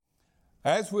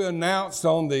As we announced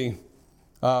on the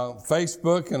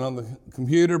Facebook and on the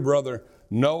computer, Brother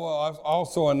Noah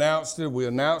also announced it. We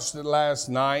announced it last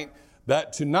night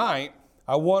that tonight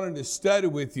I wanted to study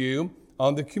with you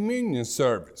on the communion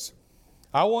service.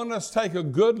 I want us to take a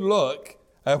good look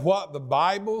at what the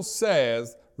Bible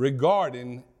says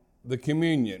regarding the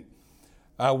communion.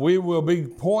 We will be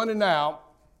pointing out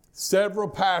several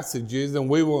passages, and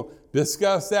we will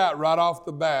discuss that right off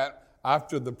the bat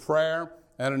after the prayer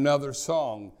and another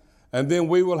song. And then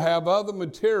we will have other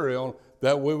material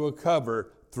that we will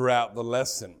cover throughout the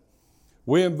lesson.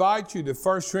 We invite you to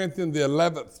 1 Corinthians, the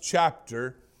 11th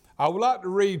chapter. I would like to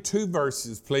read two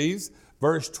verses, please,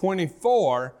 verse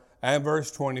 24 and verse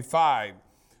 25.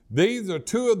 These are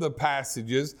two of the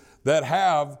passages that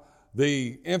have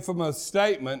the infamous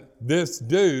statement, "This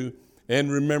do in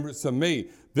remembrance of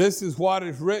me." This is what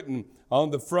is written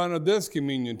on the front of this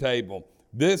communion table.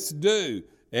 "This do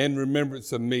in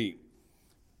remembrance of me."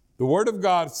 The Word of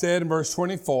God said in verse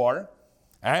 24,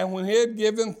 "And when he had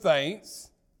given thanks,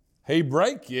 he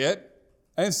brake it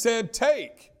and said,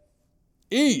 'Take,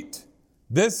 eat,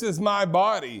 this is my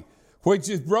body, which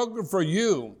is broken for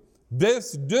you.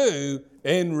 This do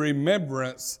in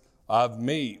remembrance of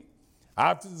me.'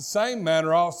 After the same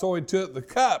manner also he took the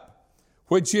cup,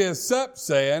 which he has supped,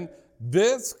 saying,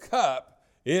 'This cup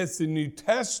is the New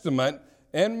Testament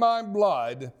in my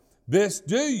blood. This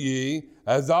do ye,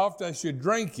 as oft as you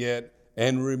drink it,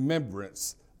 in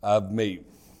remembrance of me.'"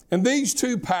 In these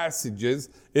two passages,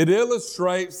 it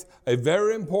illustrates a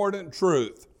very important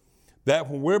truth, that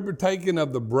when we're partaking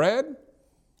of the bread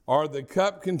or the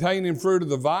cup containing fruit of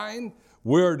the vine,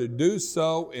 we're to do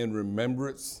so in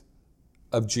remembrance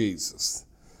of Jesus.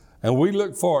 And we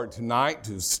look forward tonight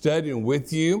to studying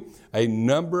with you a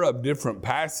number of different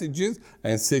passages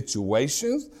and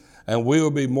situations, and we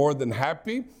will be more than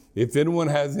happy. If anyone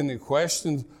has any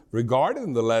questions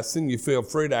regarding the lesson, you feel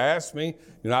free to ask me,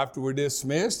 after we're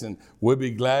dismissed, and we'll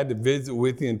be glad to visit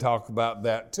with you and talk about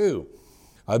that too.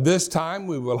 This time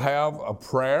we will have a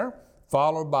prayer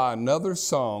followed by another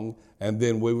song, and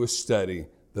then we will study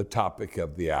the topic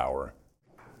of the hour.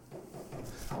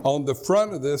 On the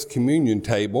front of this communion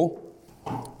table,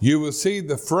 you will see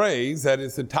the phrase that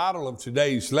is the title of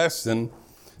today's lesson,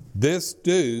 "This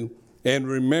do in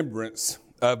remembrance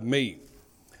of me."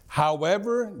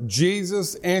 However,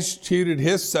 Jesus instituted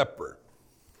his supper.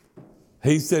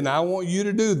 He said, "I want you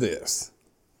to do this.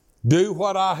 Do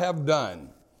what I have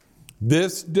done.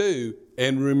 This do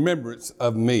in remembrance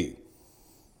of me."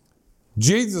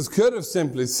 Jesus could have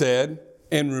simply said,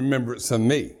 "In remembrance of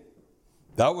me."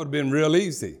 That would have been real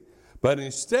easy. But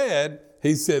instead,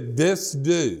 he said, "This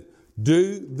do.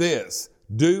 Do this.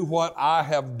 Do what I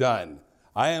have done."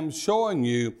 I am showing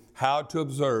you how to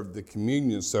observe the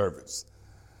communion service.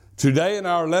 Today in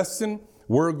our lesson,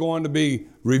 we're going to be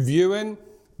reviewing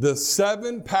the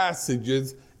 7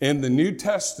 passages in the New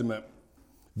Testament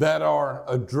that are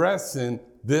addressing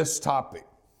this topic.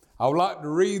 I would like to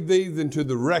read these into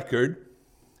the record,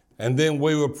 and then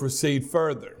we will proceed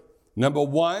further. Number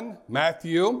 1,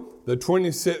 Matthew, the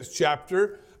 26th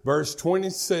chapter, verse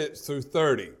 26 through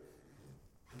 30.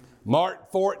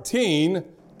 Mark 14,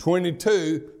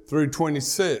 22 through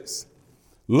 26.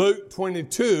 Luke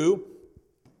 22,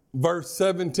 verse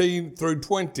 17 through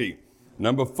 20.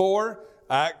 Number 4,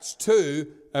 Acts 2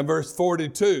 and verse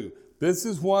 42. This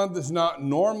is one that's not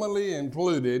normally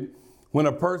included when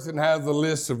a person has a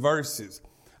list of verses.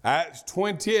 Acts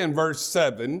 20 and verse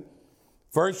 7,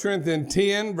 1 Corinthians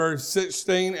 10, verse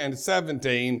 16 and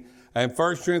 17, and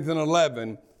 1 Corinthians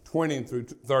 11, 20 through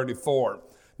 34.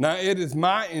 Now, it is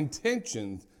my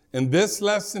intention in this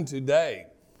lesson today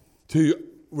to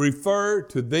refer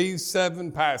to these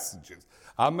 7 passages.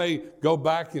 I may go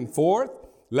back and forth,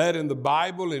 letting the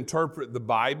Bible interpret the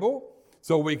Bible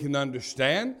so we can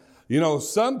understand.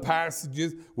 Some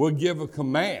passages will give a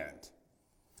command.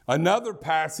 Another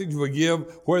passage will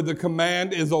give where the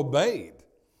command is obeyed.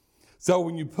 So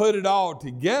when you put it all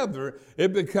together,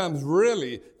 it becomes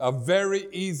really a very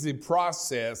easy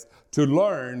process to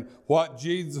learn what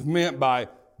Jesus meant by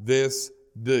 "this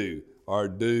do," or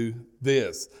 "do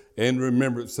this in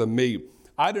remembrance of me."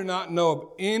 I do not know of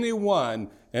anyone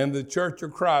in the Church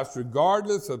of Christ,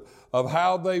 regardless of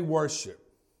how they worship,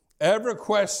 ever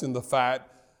question the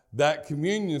fact that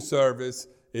communion service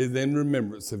is in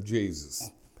remembrance of Jesus.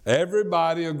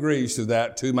 Everybody agrees to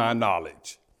that, to my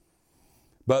knowledge.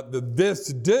 But the "this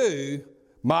do"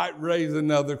 might raise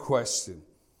another question.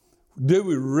 Do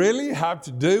we really have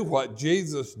to do what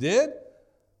Jesus did?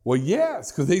 Well,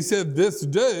 yes, because he said, "This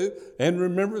do in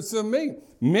remembrance of me."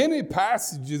 Many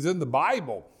passages in the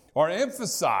Bible are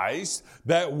emphasized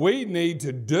that we need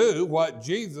to do what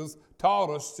Jesus taught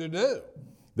us to do.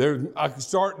 I could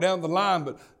start down the line,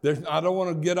 but I don't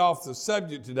want to get off the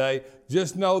subject today.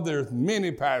 Just know there's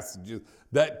many passages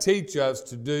that teach us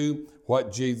to do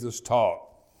what Jesus taught.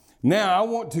 Now, I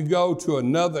want to go to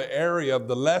another area of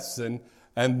the lesson,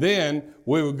 and then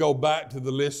we will go back to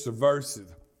the list of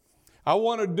verses. I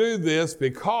want to do this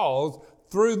because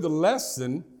through the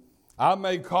lesson, I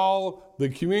may call the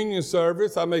communion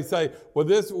service, I may say, well,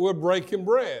 we're breaking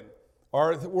bread,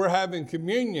 or we're having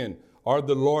communion, or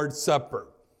the Lord's Supper.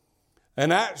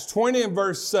 In Acts 20 and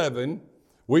verse 7,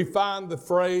 we find the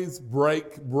phrase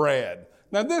break bread.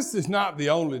 Now, this is not the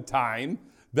only time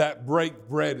that break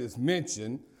bread is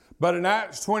mentioned, but in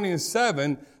Acts 20 and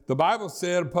 7, the Bible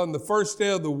said upon the first day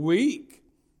of the week,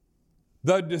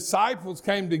 the disciples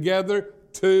came together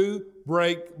to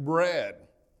break bread.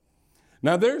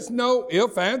 Now, there's no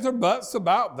ifs, ands, or buts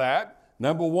about that.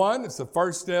 Number one, it's the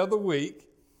first day of the week.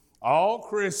 All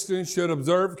Christians should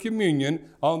observe communion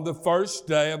on the first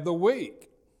day of the week.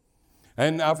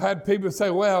 And I've had people say,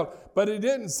 well, but it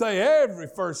didn't say every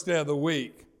first day of the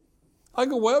week. I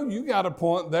go, well, you got a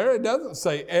point there. It doesn't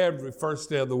say every first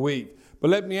day of the week. But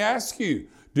let me ask you,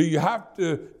 do you have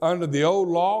to, under the old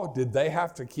law, did they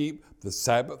have to keep the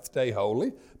Sabbath day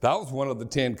holy? That was one of the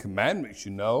 10 Commandments,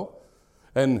 you know.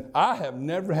 And I have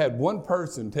never had one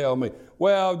person tell me,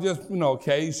 well, just,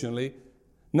 occasionally.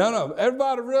 No,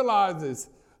 everybody realizes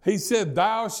he said,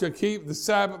 thou shalt keep the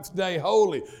Sabbath day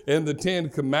holy in the 10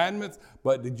 Commandments.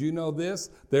 But did you know this?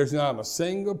 There's not a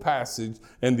single passage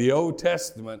in the Old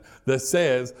Testament that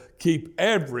says, keep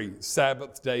every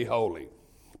Sabbath day holy.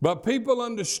 But people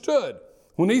understood.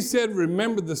 When he said,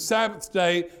 remember the Sabbath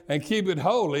day and keep it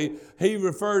holy, he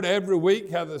referred every week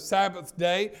have the Sabbath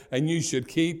day and you should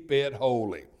keep it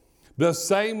holy. The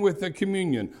same with the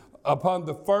communion. Upon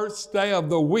the first day of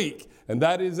the week, and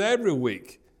that is every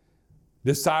week,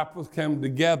 disciples come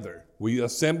together. We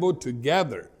assembled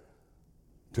together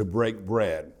to break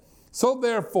bread. So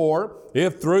therefore,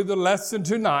 if through the lesson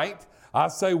tonight, I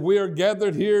say we are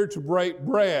gathered here to break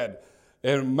bread,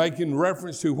 and making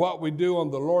reference to what we do on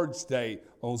the Lord's Day,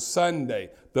 on Sunday,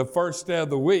 the first day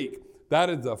of the week, that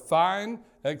is a fine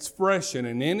expression.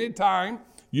 And any time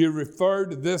you refer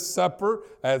to this supper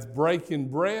as breaking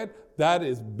bread, that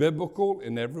is biblical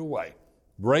in every way.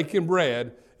 Breaking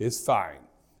bread is fine.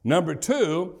 Number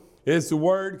two is the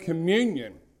word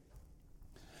communion.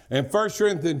 In 1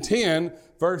 Corinthians 10,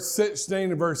 verse 16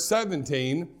 and verse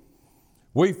 17,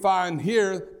 we find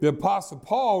here the Apostle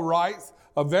Paul writes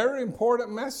a very important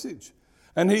message.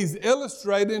 And he's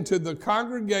illustrating to the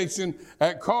congregation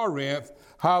at Corinth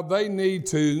how they need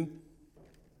to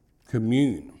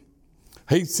commune.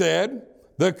 He said,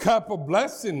 the cup of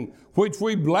blessing which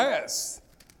we bless,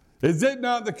 is it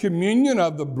not the communion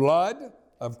of the blood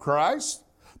of Christ?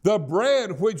 The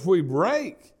bread which we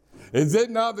break, is it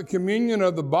not the communion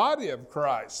of the body of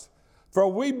Christ? For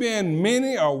we being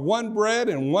many are one bread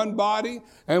and one body,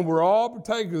 and we're all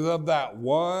partakers of that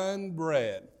one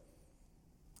bread.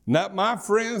 Now, my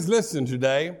friends, listen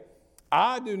today.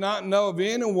 I do not know of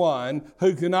anyone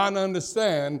who cannot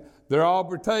understand they're all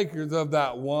partakers of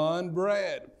that one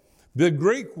bread. The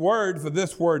Greek word for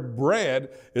this word bread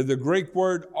is the Greek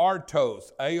word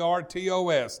artos,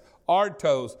 A-R-T-O-S,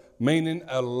 artos, meaning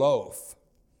a loaf.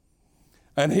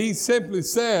 And he simply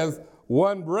says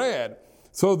one bread.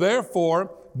 So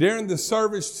therefore, during the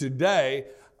service today,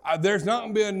 there's not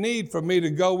going to be a need for me to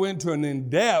go into an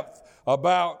in-depth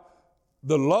about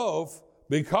the loaf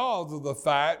because of the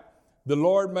fact the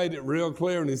Lord made it real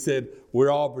clear and he said,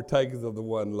 we're all partakers of the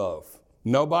one loaf.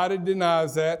 Nobody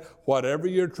denies that. Whatever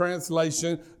your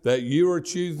translation that you are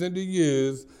choosing to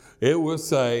use, it will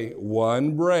say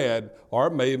one bread, or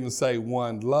it may even say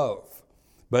one loaf.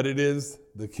 But it is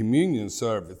the communion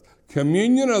service.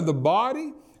 Communion of the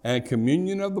body and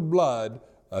communion of the blood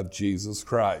of Jesus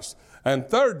Christ. And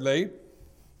thirdly,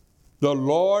 the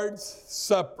Lord's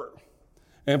Supper.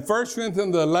 In 1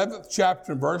 Corinthians, the 11th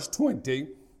chapter, verse 20,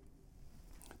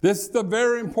 this is the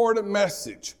very important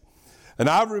message. And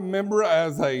I remember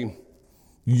as a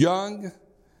young,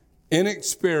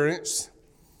 inexperienced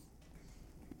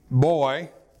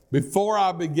boy, before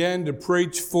I began to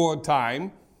preach full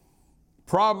time,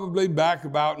 probably back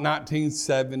about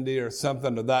 1970 or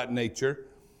something of that nature,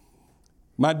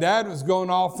 my dad was going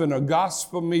off in a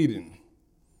gospel meeting.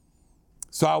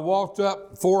 So I walked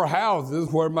up 4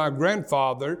 houses where my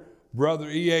grandfather, Brother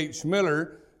E.H.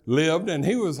 Miller, lived, and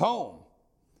he was home.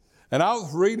 And I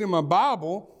was reading my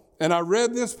Bible, and I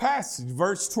read this passage,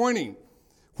 verse 20.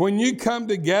 When you come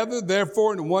together,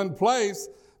 therefore, in one place,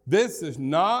 this is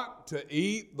not to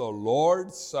eat the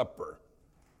Lord's Supper.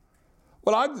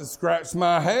 Well, I just scratched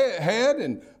my head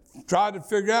and tried to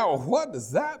figure out, well, what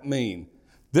does that mean?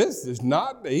 This is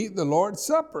not to eat the Lord's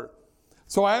Supper.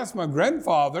 So I asked my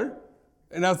grandfather,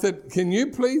 and I said, can you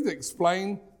please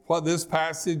explain what this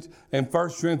passage in 1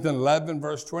 Corinthians 11,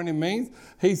 verse 20 means?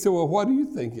 He said, well, what do you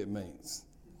think it means?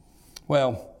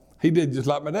 Well, he did just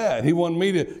like my dad. He wanted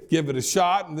me to give it a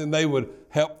shot, and then they would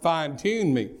help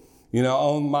fine-tune me,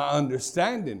 on my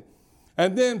understanding.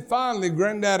 And then finally,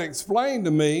 Granddad explained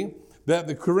to me that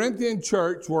the Corinthian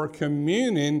church were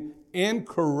communing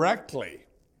incorrectly.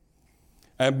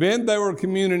 And when they were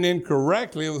communing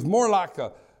incorrectly, it was more like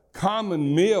a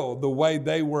common meal the way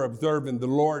they were observing the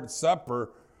Lord's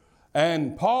Supper.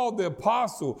 And Paul the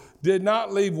apostle did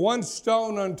not leave one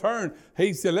stone unturned.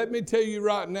 He said, let me tell you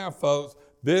right now, folks,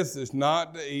 this is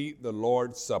not to eat the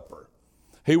Lord's Supper.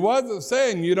 He wasn't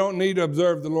saying you don't need to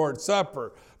observe the Lord's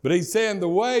Supper, but he's saying the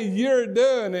way you're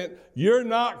doing it, you're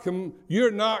not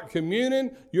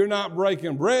communing, you're not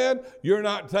breaking bread, you're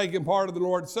not taking part of the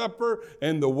Lord's Supper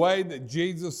in the way that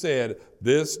Jesus said,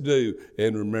 this do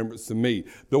in remembrance of me.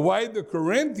 The way the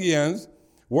Corinthians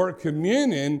were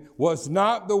communing was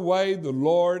not the way the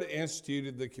Lord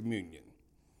instituted the communion.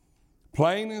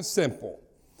 Plain and simple.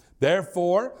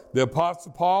 Therefore, the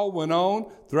Apostle Paul went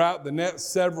on throughout the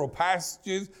next several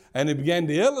passages and he began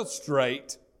to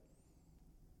illustrate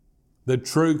the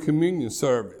true communion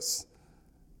service.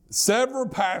 Several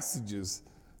passages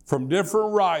from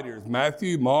different writers,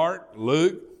 Matthew, Mark,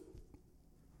 Luke,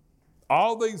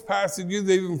 all these passages,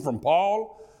 even from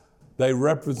Paul, they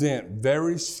represent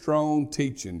very strong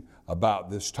teaching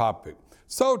about this topic.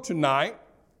 So tonight,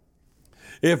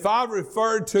 if I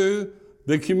refer to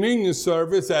the communion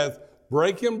service as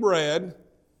breaking bread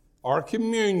or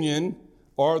communion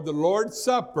or the Lord's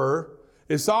Supper,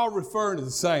 it's all referring to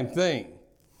the same thing.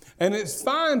 And it's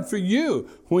fine for you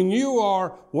when you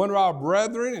are one of our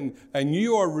brethren and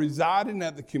you are residing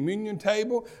at the communion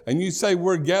table and you say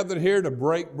we're gathered here to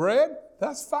break bread,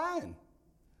 that's fine.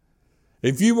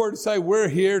 If you were to say we're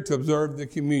here to observe the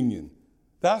communion,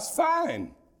 that's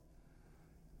fine.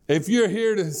 If you're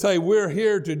here to say we're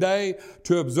here today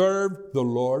to observe the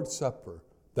Lord's Supper,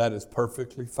 that is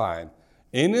perfectly fine.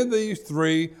 Any of these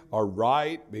three are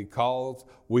right because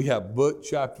we have book,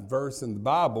 chapter, verse in the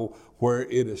Bible where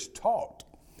it is taught.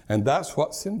 And that's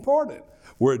what's important.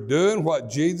 We're doing what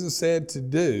Jesus said to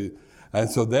do. And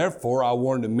so therefore, I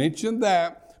wanted to mention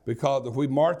that because if we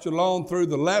march along through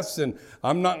the lesson,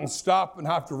 I'm not going to stop and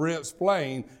have to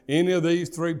re-explain any of these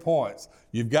 3 points.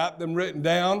 You've got them written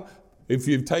down if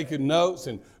you've taken notes,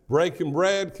 and breaking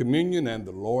bread, communion, and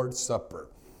the Lord's Supper.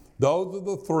 Those are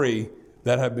the 3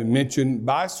 that have been mentioned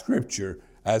by Scripture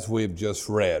as we've just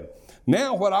read.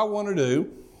 Now what I want to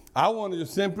do, I want to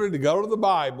simply to go to the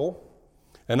Bible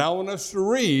and I want us to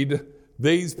read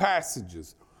these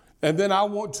passages. And then I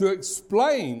want to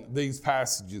explain these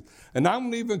passages. And I'm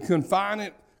going to even confine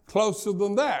it closer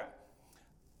than that.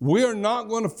 We are not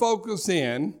going to focus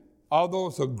in, although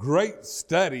it's a great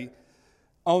study,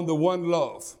 on the one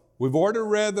loaf. We've already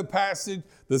read the passage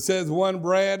that says one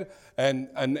bread, and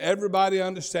everybody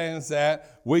understands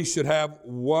that we should have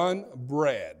one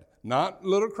bread. Not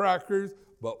little crackers,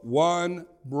 but one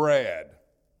bread.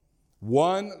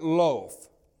 One loaf.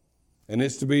 And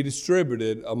it's to be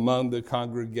distributed among the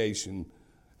congregation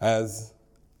as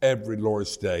every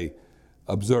Lord's Day,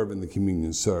 observing the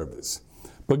communion service.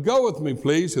 But go with me,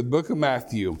 please, to the book of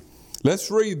Matthew. Let's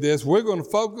read this. We're going to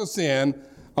focus in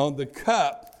on the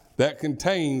cup that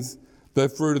contains the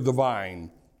fruit of the vine.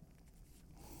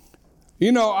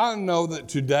 I know that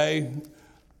today,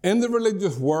 in the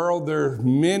religious world, there are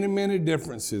many, many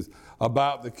differences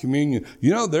about the communion.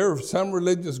 There are some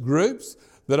religious groups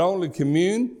that only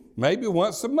commune maybe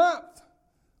once a month,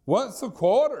 once a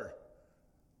quarter,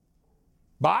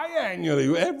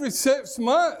 biannually, every 6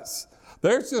 months.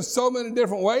 There's just so many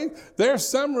different ways. There are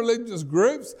some religious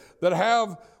groups that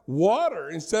have water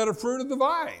instead of fruit of the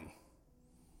vine.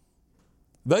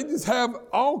 They just have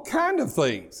all kinds of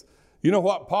things. You know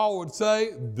what Paul would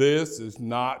say? This is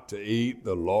not to eat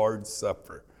the Lord's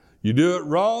Supper. You do it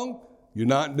wrong, you're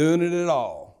not doing it at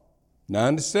all. Now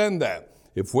understand that.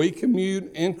 If we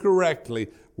commune incorrectly,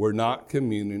 we're not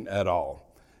communing at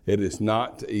all. It is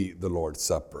not to eat the Lord's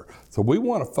Supper. So we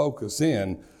want to focus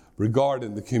in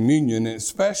regarding the communion, and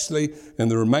especially in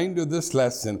the remainder of this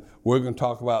lesson, we're going to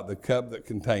talk about the cup that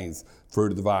contains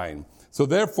fruit of the vine. So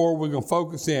therefore, we're going to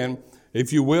focus in,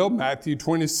 if you will, Matthew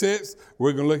 26.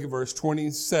 We're going to look at verse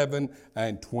 27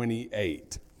 and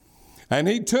 28. And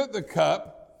he took the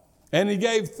cup, and he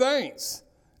gave thanks,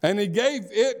 and he gave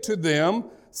it to them,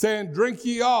 saying, drink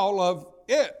ye all of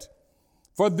it.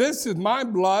 For this is my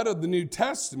blood of the New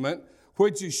Testament,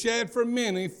 which is shed for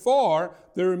many for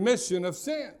the remission of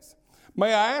sins.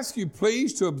 May I ask you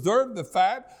please to observe the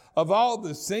fact of all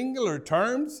the singular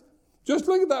terms? Just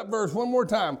look at that verse one more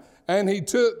time. And he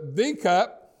took the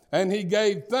cup, and he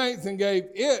gave thanks and gave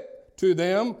it to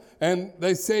them. And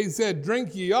he said,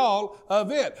 drink ye all of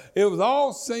it. It was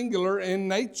all singular in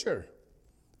nature.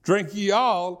 Drink ye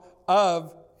all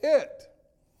of it.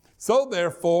 So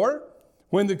therefore,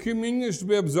 when the communion is to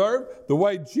be observed, the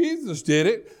way Jesus did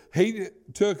it, he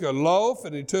took a loaf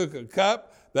and he took a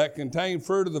cup that contained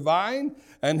fruit of the vine,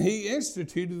 and he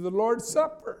instituted the Lord's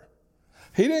Supper.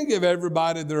 He didn't give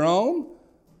everybody their own.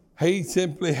 He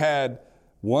simply had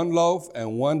one loaf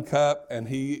and one cup, and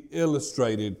he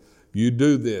illustrated, you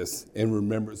do this in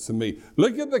remembrance of me.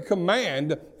 Look at the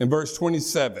command in verse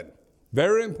 27.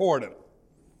 Very important.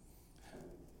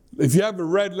 If you have a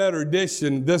red letter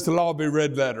edition, this will all be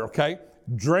red letter, okay?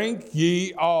 Drink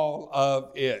ye all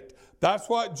of it. That's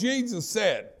what Jesus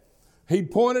said. He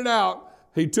pointed out,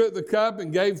 he took the cup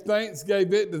and gave thanks,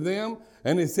 gave it to them,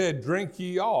 and he said, drink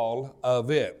ye all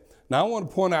of it. Now I want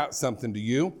to point out something to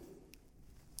you,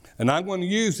 and I'm going to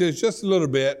use this just a little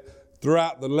bit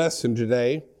throughout the lesson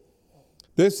today.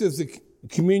 This is the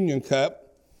communion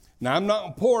cup. Now I'm not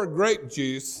going to pour grape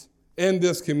juice in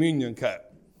this communion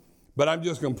cup, but I'm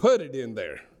just going to put it in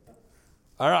there.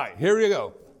 All right, here we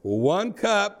go. One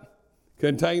cup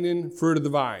containing fruit of the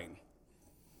vine.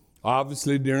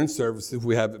 Obviously, during services,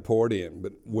 we have it poured in,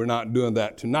 but we're not doing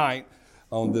that tonight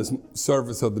on this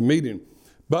service of the meeting.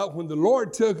 But when the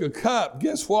Lord took a cup,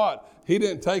 guess what? He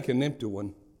didn't take an empty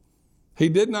one. He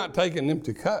did not take an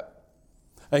empty cup.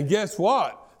 And guess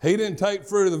what? He didn't take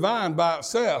fruit of the vine by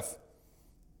itself.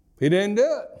 He didn't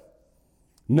do it.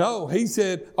 No, he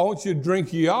said, I want you to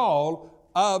drink ye all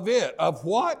of it. Of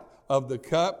what? Of the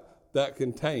cup that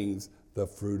contains the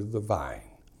fruit of the vine.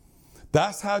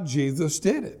 That's how Jesus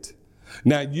did it.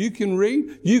 Now you can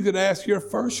read, you could ask your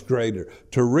first grader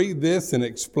to read this and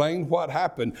explain what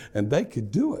happened, and they could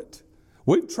do it.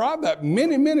 We've tried that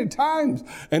many, many times,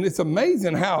 and it's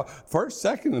amazing how first,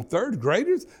 second, and third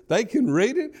graders, they can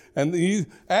read it, and you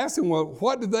ask them, well,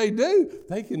 what did they do?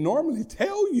 They can normally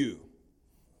tell you.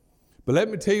 But let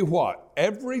me tell you what,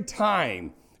 every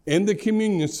time in the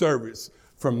communion service,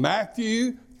 from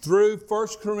Matthew through 1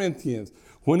 Corinthians,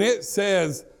 when it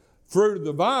says fruit of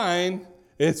the vine,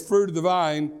 it's fruit of the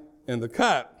vine in the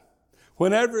cup.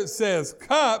 Whenever it says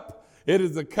cup, it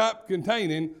is a cup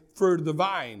containing fruit of the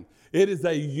vine. It is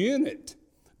a unit.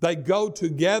 They go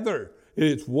together. It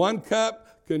is one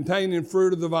cup containing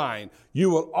fruit of the vine. You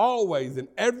will always, in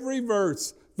every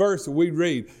verse that we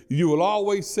read, you will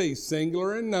always see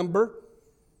singular in number.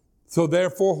 So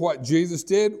therefore, what Jesus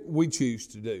did, we choose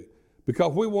to do.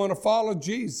 Because we want to follow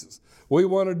Jesus. We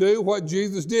want to do what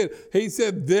Jesus did. He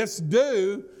said, this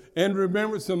do in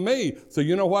remembrance of me. So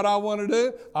you know what I want to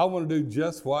do? I want to do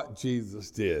just what Jesus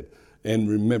did in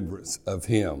remembrance of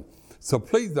him. So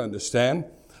please understand,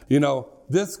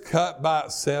 this cup by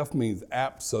itself means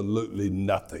absolutely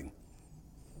nothing.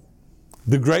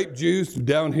 The grape juice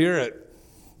down here at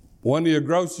one of your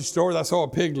grocery stores, I saw a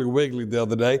Piggly Wiggly the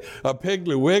other day. A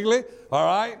Piggly Wiggly, all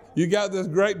right? You got this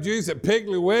grape juice at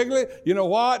Piggly Wiggly. You know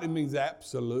what? It means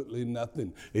absolutely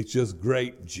nothing. It's just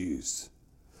grape juice.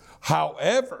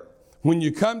 However, when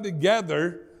you come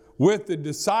together with the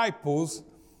disciples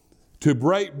to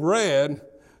break bread,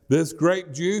 this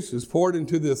grape juice is poured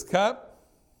into this cup,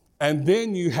 and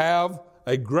then you have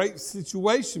a great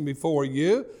situation before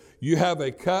you. You have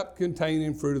a cup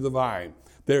containing fruit of the vine.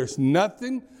 There's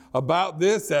nothing about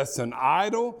this that's an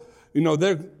idol.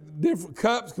 Different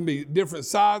cups can be different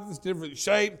sizes, different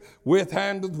shapes, with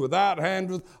handles, without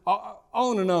handles,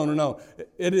 on and on and on.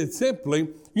 It is simply,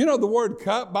 the word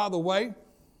cup, by the way,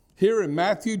 here in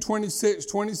Matthew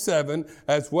 26:27,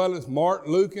 as well as Mark,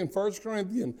 Luke, and 1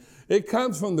 Corinthians, it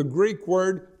comes from the Greek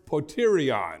word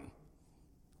poterion.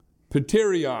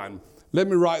 Poterion. Let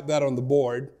me write that on the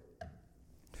board,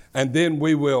 and then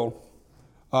we will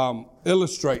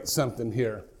illustrate something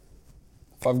here.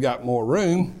 If I've got more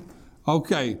room.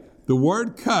 Okay, the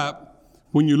word cup,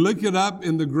 when you look it up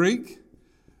in the Greek,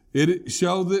 it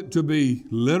shows it to be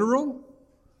literal,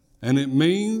 and it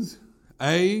means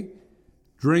a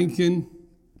drinking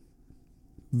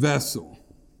vessel.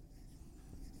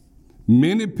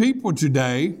 Many people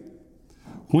today,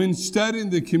 when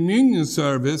studying the communion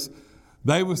service,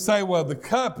 they would say, well, the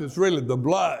cup is really the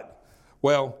blood.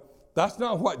 Well, that's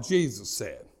not what Jesus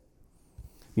said.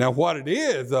 Now, what it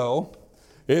is, though,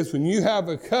 is when you have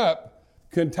a cup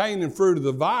containing fruit of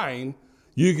the vine,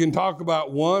 you can talk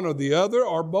about one or the other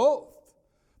or both.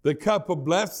 The cup of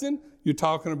blessing, you're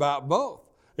talking about both.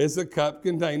 It's a cup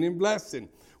containing blessing.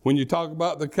 When you talk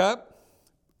about the cup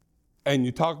and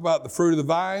you talk about the fruit of the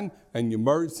vine, and you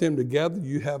merge them together,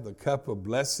 you have the cup of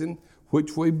blessing,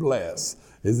 which we bless.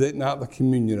 Is it not the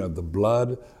communion of the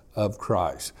blood of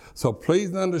Christ? So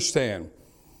please understand,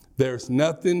 there's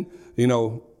nothing,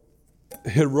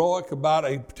 heroic about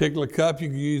a particular cup. You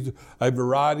can use a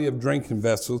variety of drinking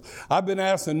vessels. I've been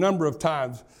asked a number of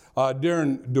times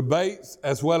during debates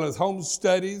as well as home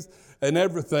studies and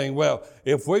everything, well,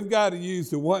 if we've got to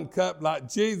use the one cup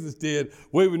like Jesus did,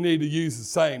 we would need to use the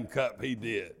same cup he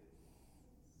did.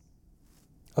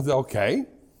 I said, okay.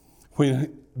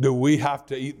 Do we have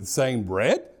to eat the same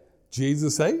bread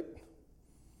Jesus ate?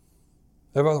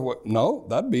 Everybody said, no,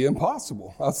 that'd be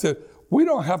impossible. I said, we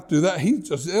don't have to do that. He's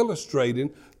just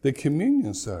illustrating the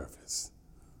communion service.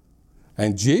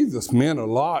 And Jesus meant a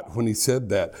lot when he said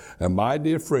that. And my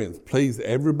dear friends, please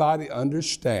everybody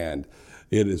understand,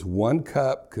 it is one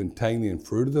cup containing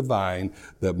fruit of the vine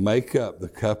that make up the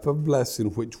cup of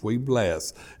blessing which we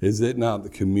bless. Is it not the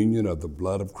communion of the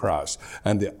blood of Christ?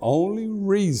 And the only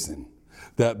reason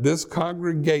that this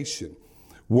congregation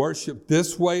worship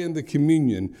this way in the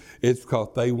communion is because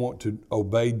they want to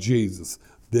obey Jesus.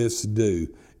 This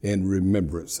do in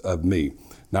remembrance of me.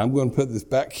 Now I'm going to put this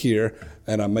back here,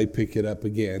 and I may pick it up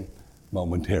again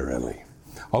momentarily.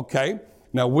 Okay,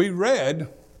 now we read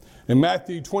in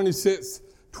Matthew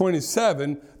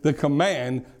 26:27, the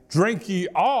command, drink ye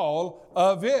all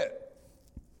of it.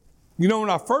 When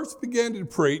I first began to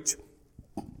preach,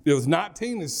 it was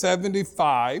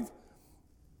 1975.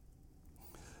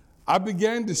 I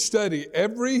began to study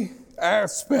every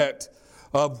aspect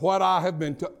of what I have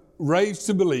been raised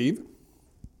to believe.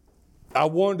 I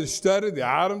wanted to study the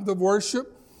items of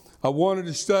worship. I wanted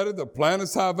to study the plan of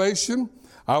salvation.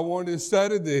 I wanted to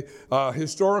study the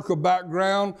historical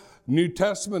background, New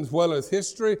Testament as well as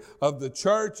history of the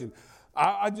church. And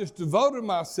I just devoted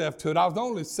myself to it. I was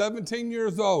only 17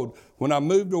 years old when I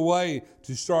moved away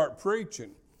to start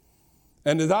preaching.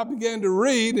 And as I began to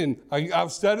read, and I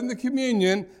was studying the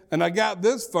communion, and I got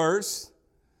this verse,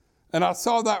 and I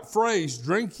saw that phrase,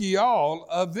 drink ye all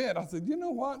of it. I said, you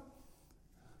know what?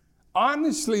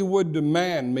 Honestly would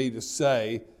demand me to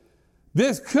say,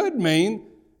 this could mean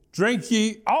drink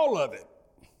ye all of it.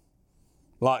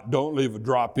 Like, don't leave a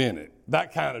drop in it.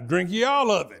 That kind of drink ye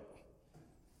all of it.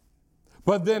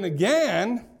 But then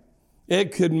again,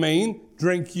 it could mean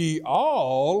drink ye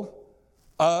all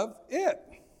of it.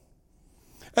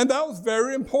 And that was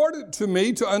very important to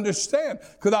me to understand,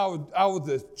 because I was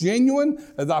as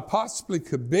genuine as I possibly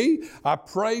could be. I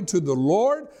prayed to the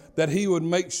Lord that he would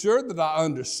make sure that I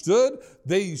understood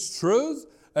these truths.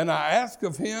 And I asked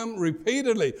of him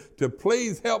repeatedly to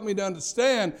please help me to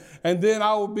understand. And then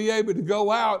I will be able to go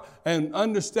out and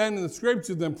understand the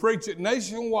scriptures and preach it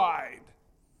nationwide.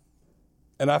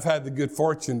 And I've had the good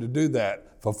fortune to do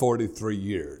that for 43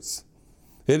 years.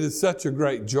 It is such a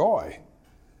great joy.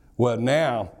 Well,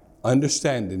 now,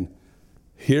 understanding,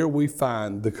 here we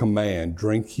find the command,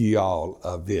 drink ye all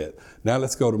of it. Now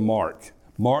let's go to Mark.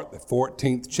 Mark, the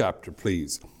 14th chapter,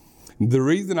 please. The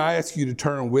reason I ask you to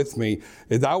turn with me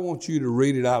is I want you to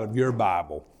read it out of your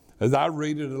Bible. As I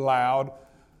read it aloud,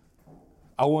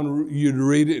 I want you to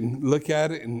read it and look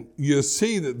at it, and you'll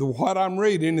see that what I'm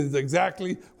reading is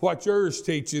exactly what yours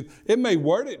teaches. It may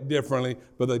word it differently,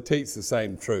 but they teach the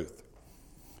same truth.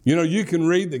 You can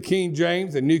read the King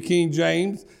James, the New King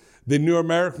James, the New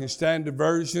American Standard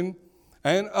Version,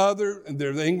 and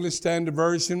there's the English Standard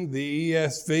Version, the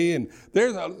ESV, and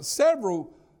there's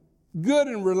several good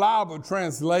and reliable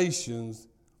translations.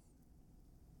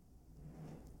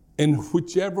 And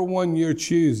whichever one you're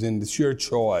choosing, it's your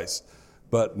choice.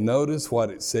 But notice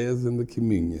what it says in the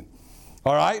communion.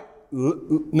 All right,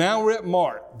 now we're at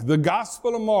Mark, the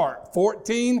Gospel of Mark,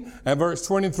 14 and verse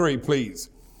 23, please.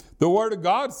 The Word of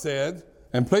God said,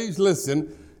 and please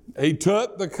listen, he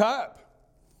took the cup.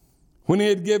 When he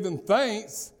had given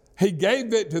thanks, he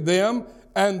gave it to them,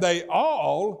 and they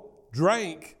all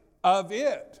drank of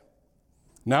it.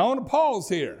 Now I want to pause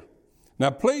here. Now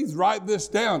please write this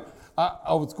down.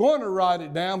 I was going to write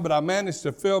it down, but I managed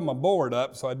to fill my board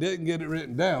up, so I didn't get it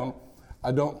written down.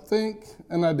 I don't think,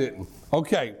 and I didn't.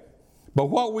 Okay, but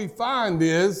what we find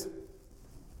is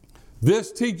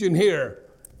this teaching here,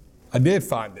 I did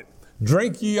find it.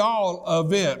 Drink ye all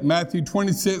of it, Matthew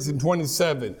 26 and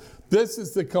 27. This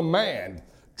is the command,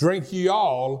 drink ye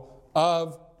all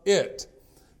of it.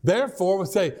 Therefore, we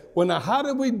say, well, now how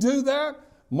did we do that?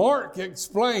 Mark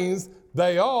explains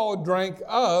they all drank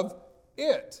of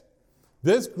it.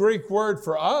 This Greek word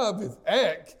for of is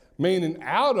ek, meaning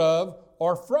out of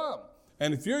or from.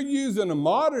 And if you're using a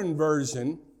modern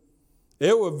version,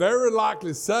 it would very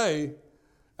likely say,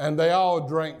 and they all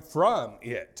drank from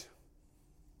it.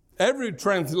 Every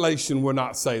translation will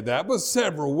not say that, but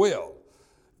several will.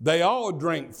 They all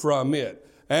drink from it.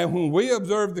 And when we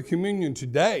observe the communion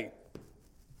today,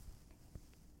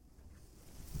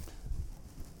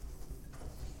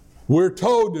 we're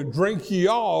told to drink ye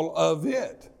all of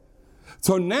it.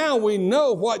 So now we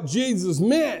know what Jesus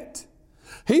meant.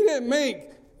 He didn't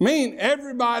mean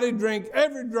everybody drink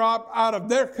every drop out of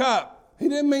their cup. He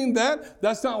didn't mean that.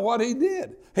 That's not what he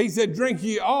did. He said, drink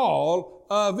ye all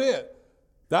of it.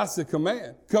 That's the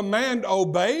command. Command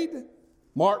obeyed.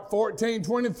 Mark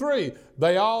 14:23.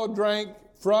 They all drank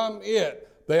from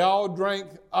it. They all drank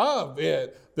of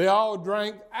it. They all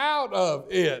drank out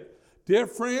of it. Dear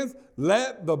friends,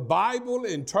 let the Bible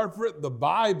interpret the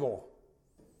Bible.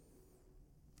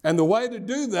 And the way to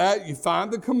do that, you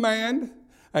find the command,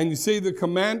 and you see the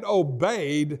command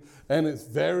obeyed, and it's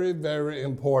very, very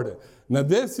important. Now,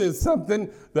 this is something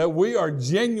that we are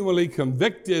genuinely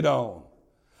convicted on.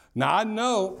 Now, I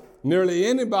know nearly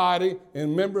anybody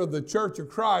and member of the Church of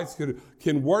Christ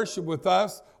can worship with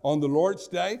us on the Lord's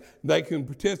Day. They can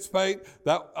participate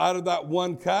out of that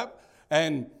one cup,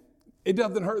 and it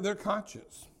doesn't hurt their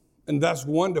conscience. And that's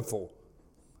wonderful.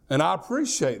 And I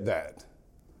appreciate that.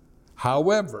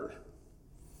 However,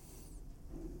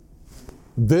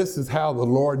 this is how the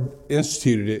Lord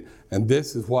instituted it, and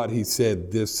this is what he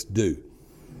said this do.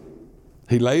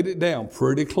 He laid it down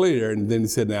pretty clear, and then he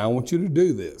said, now I want you to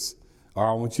do this, or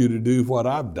I want you to do what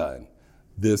I've done,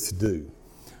 this do.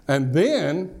 And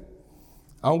then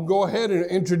I'll go ahead and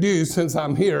introduce, since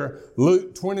I'm here,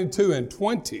 Luke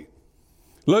 22:20.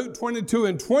 Luke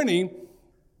 22:20,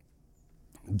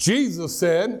 Jesus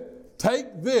said,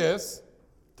 take this.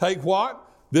 Take what?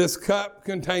 This cup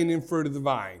containing fruit of the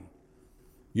vine.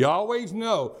 You always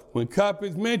know when cup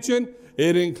is mentioned,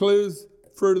 it includes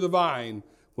fruit of the vine.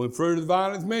 When fruit of the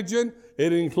vine is mentioned,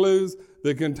 it includes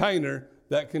the container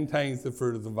that contains the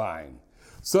fruit of the vine.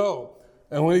 So,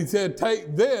 and when he said,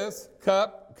 take this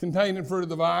cup containing fruit of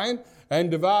the vine and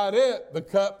divide it, the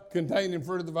cup containing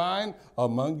fruit of the vine,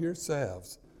 among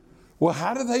yourselves. Well,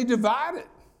 how do they divide it?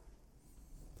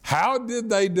 How did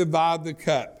they divide the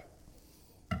cup?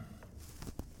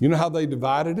 You know how they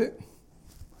divided it?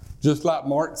 Just like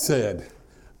Mark said,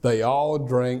 they all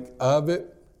drank of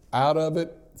it, out of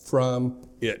it, from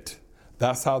it.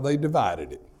 That's how they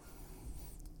divided it.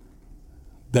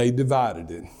 They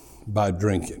divided it by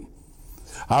drinking.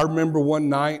 I remember one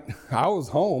night, I was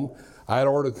home. I had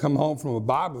already come home from a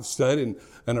Bible study,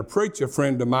 and a preacher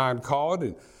friend of mine called,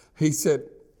 and he said,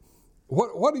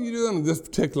 what are you doing this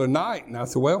particular night? And I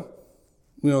said, well,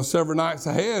 several nights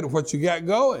ahead, what you got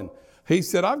going? He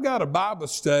said, I've got a Bible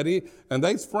study, and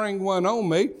they sprang one on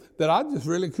me that I just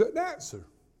really couldn't answer.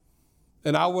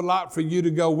 And I would like for you to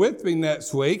go with me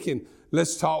next week, and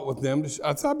let's talk with them.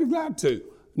 I said, I'd be glad to.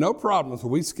 No problem. So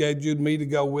we scheduled me to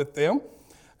go with them.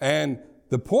 And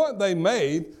the point they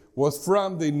made was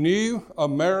from the New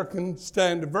American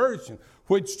Standard Version,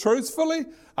 which truthfully,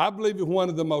 I believe is one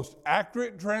of the most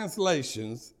accurate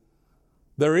translations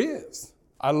there is.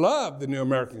 I love the New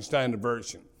American Standard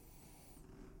Version.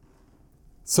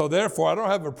 So therefore, I don't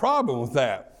have a problem with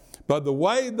that. But the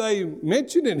way they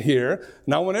mention it here,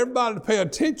 and I want everybody to pay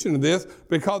attention to this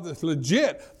because it's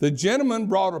legit. The gentleman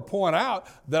brought a point out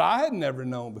that I had never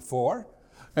known before.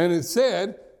 And it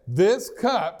said, this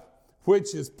cup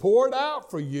which is poured out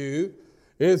for you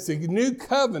is the new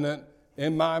covenant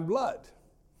in my blood.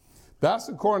 That's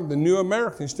according to the New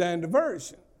American Standard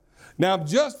Version. Now,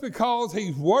 just because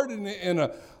he's wording it in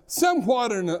a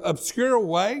somewhat in an obscure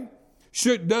way,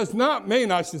 does not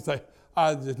mean I should say,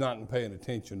 I'm just not paying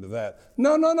attention to that.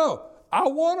 No. I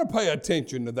want to pay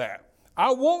attention to that.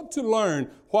 I want to learn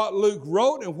what Luke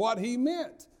wrote and what he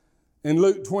meant in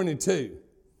Luke 22.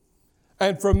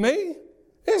 And for me,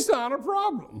 it's not a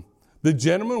problem. The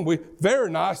gentleman,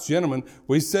 very nice gentleman,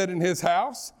 we sat in his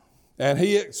house, and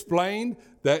he explained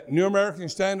that New American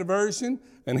Standard Version,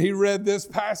 and he read this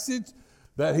passage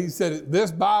that he said, this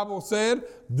Bible said,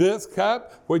 this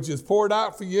cup which is poured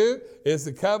out for you is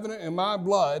the covenant in my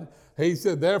blood. He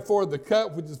said, therefore, the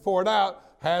cup which is poured out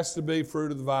has to be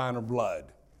fruit of the vine or blood.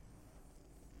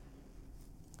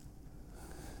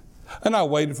 And I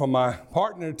waited for my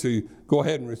partner to go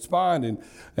ahead and respond.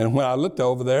 And when I looked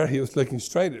over there, he was looking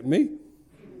straight at me.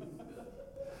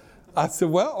 I said,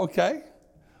 well, okay,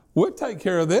 we'll take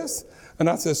care of this. And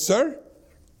I said, sir,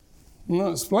 I'm going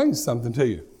to explain something to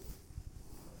you.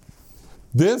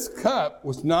 This cup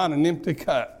was not an empty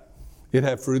cup. It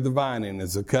had fruit of the vine in it.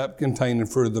 It's a cup containing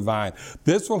fruit of the vine.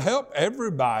 This will help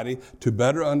everybody to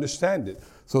better understand it.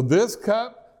 So this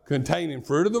cup containing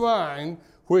fruit of the vine,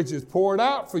 which is poured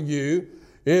out for you,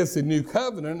 is the new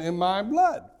covenant in my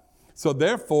blood. So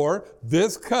therefore,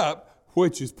 this cup,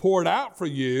 which is poured out for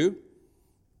you,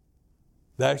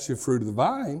 that's your fruit of the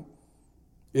vine.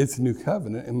 It's a new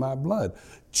covenant in my blood.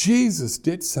 Jesus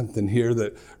did something here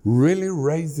that really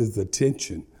raises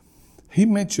attention. He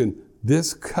mentioned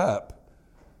this cup,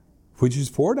 which is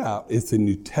poured out, it's the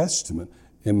New Testament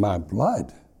in my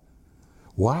blood.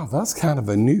 Wow, that's kind of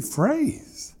a new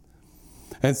phrase.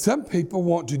 And some people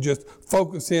want to just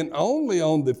focus in only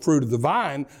on the fruit of the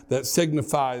vine that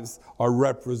signifies or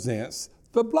represents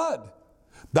the blood.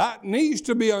 That needs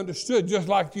to be understood just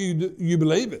like you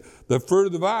believe it. The fruit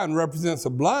of the vine represents the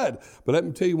blood. But let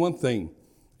me tell you one thing.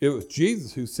 It was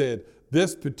Jesus who said,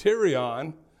 this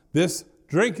paterion, this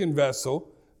drinking vessel,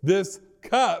 this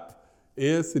cup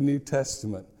is the New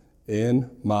Testament in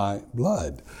my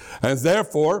blood. And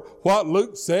therefore, what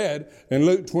Luke said in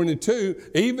Luke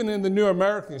 22, even in the New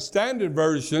American Standard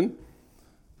Version,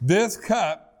 this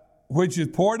cup which is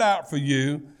poured out for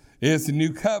you is the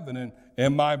new covenant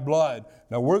in my blood.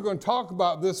 Now we're going to talk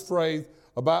about this phrase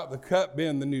about the cup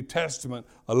being the New Testament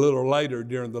a little later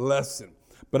during the lesson.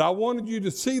 But I wanted you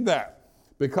to see that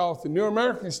because the New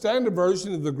American Standard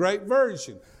Version is the great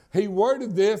version. He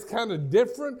worded this kind of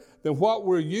different than what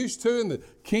we're used to in the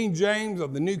King James or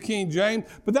the New King James,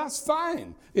 but that's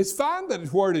fine. It's fine that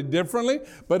it's worded differently,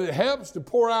 but it helps to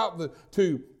pour out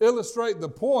to illustrate the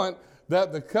point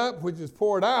that the cup which is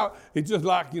poured out, it's just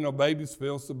like, baby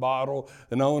spills the bottle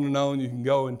and on you can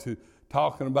go into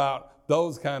talking about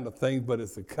those kind of things, but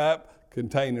it's a cup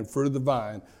containing fruit of the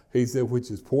vine. He said,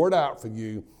 which is poured out for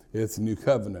you, it's a new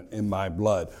covenant in my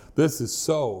blood. This is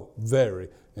so very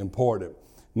important.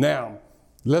 Now,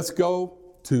 let's go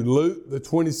to Luke, the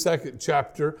 22nd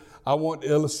chapter. I want to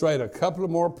illustrate a couple of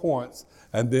more points,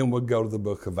 and then we'll go to the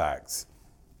book of Acts.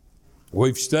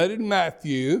 We've studied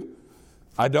Matthew.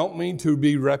 I don't mean to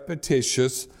be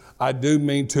repetitious. I do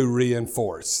mean to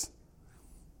reinforce.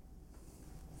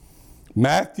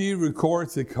 Matthew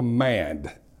records the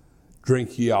command,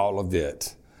 drink ye all of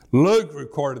it. Luke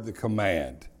recorded the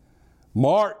command.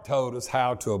 Mark told us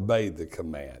how to obey the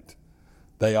command.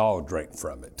 They all drank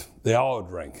from it. They all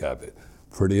drank of it.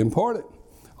 Pretty important.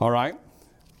 All right.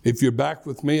 If you're back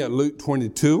with me at Luke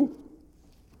 22,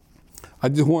 I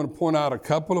just want to point out a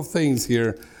couple of things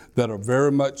here that are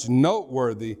very much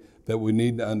noteworthy that we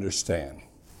need to understand.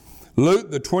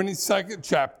 Luke, the 22nd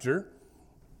chapter,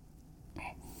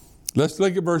 let's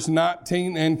look at verse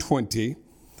 19 and 20.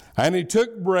 And he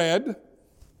took bread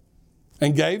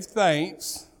and gave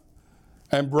thanks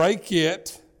and brake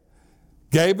it,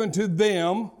 gave unto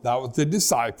them, that was the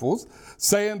disciples,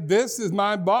 saying, this is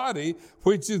my body,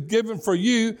 which is given for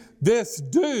you. This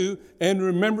do in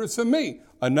remembrance of me.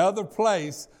 Another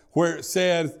place where it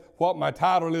says what my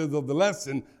title is of the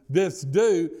lesson, this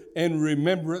do in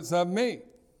remembrance of me.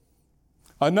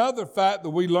 Another fact that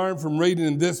we learn from reading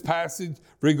in this passage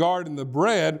regarding the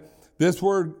bread, this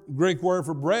Greek word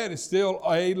for bread is still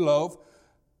a loaf.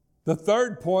 The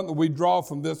third point that we draw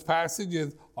from this passage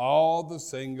is all the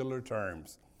singular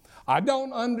terms. I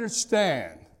don't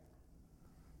understand,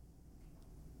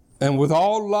 and with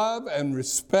all love and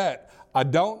respect, I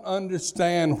don't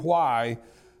understand why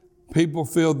people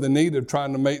feel the need of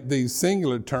trying to make these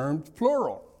singular terms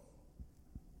plural.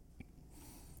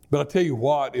 But I tell you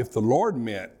what, if the Lord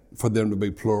meant for them to be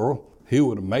plural, he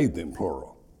would have made them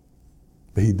plural.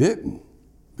 But he didn't,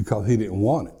 because he didn't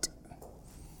want it.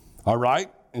 All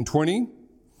right, in 20,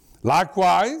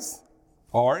 likewise,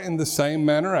 or in the same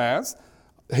manner as,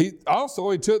 he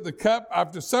took the cup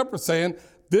after supper, saying,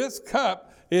 this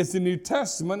cup is the New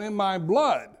Testament in my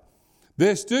blood.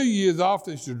 This do ye as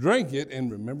often as you drink it in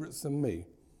remembrance of me.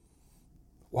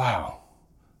 Wow,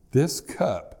 this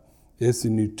cup is the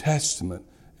New Testament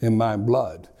in my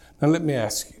blood. Now let me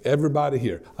ask you, everybody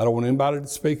here, I don't want anybody to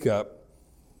speak up,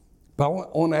 but I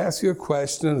want to ask you a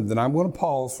question, and then I'm going to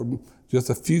pause for just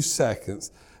a few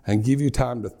seconds and give you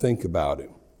time to think about it.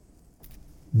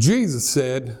 Jesus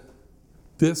said,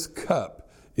 this cup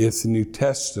is the New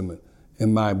Testament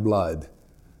in my blood.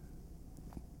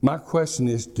 My question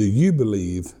is, do you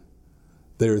believe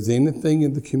there is anything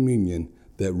in the communion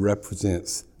that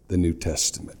represents the New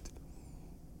Testament?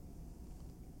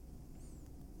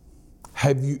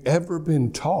 Have you ever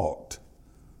been taught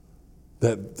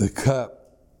that the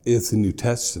cup is the New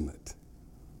Testament?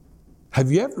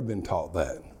 Have you ever been taught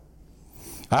that?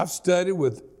 I've studied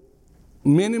with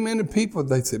many people.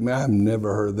 They said, man, I've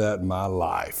never heard that in my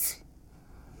life.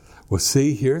 Well,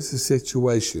 see, here's the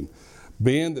situation.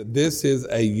 Being that this is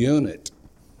a unit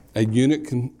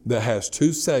that has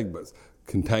two segments,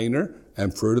 container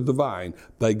and fruit of the vine,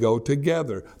 they go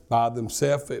together. By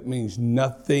themselves, it means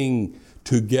nothing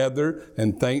together,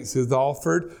 and thanks is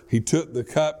offered. He took the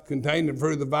cup containing the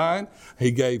fruit of the vine.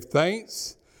 He gave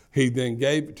thanks. He then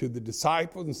gave it to the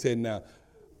disciples and said, now,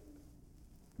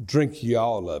 drink ye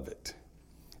all of it.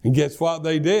 And guess what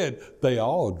they did? They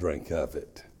all drank of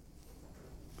it.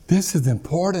 This is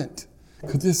important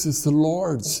because this is the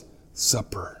Lord's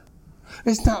Supper.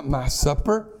 It's not my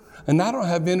supper, and I don't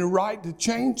have any right to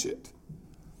change it.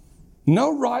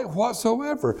 No right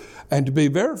whatsoever. And to be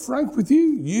very frank with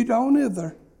you, you don't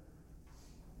either.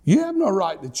 You have no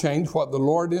right to change what the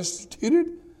Lord instituted.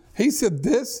 He said,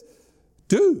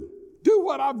 do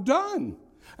what I've done.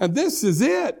 And this is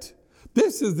it.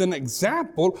 This is an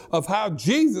example of how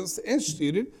Jesus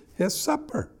instituted his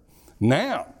supper.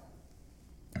 Now,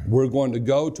 we're going to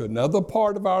go to another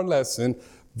part of our lesson,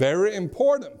 very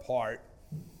important part.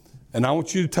 And I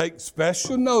want you to take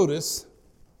special notice.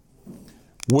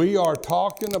 We are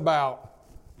talking about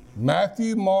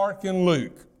Matthew, Mark, and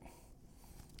Luke.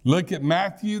 Look at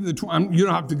Matthew. You don't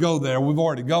have to go there. We've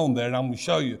already gone there, and I'm going to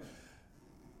show you.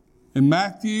 In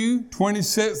Matthew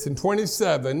 26 and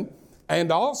 27,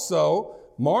 and also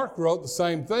Mark wrote the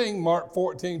same thing, Mark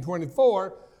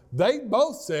 14:24. They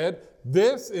both said,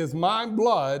 this is my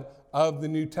blood of the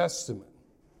New Testament.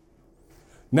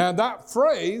 Now that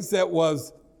phrase that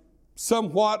was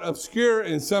somewhat obscure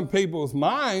in some people's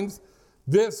minds,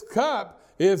 this cup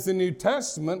is the New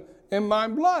Testament in my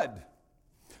blood.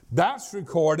 That's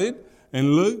recorded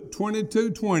in Luke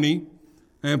 22:20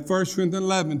 and 1 Corinthians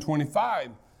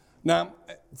 11:25. Now,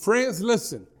 friends,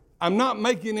 listen, I'm not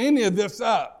making any of this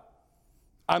up.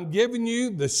 I'm giving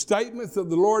you the statements that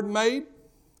the Lord made.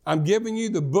 I'm giving you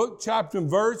the book, chapter, and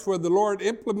verse where the Lord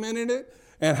implemented it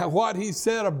and what he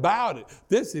said about it.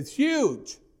 This is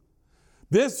huge.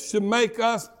 This should make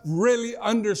us really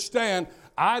understand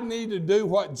I need to do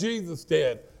what Jesus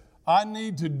did. I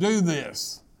need to do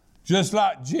this just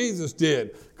like Jesus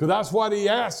did, because that's what he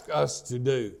asked us to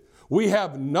do. We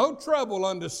have no trouble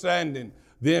understanding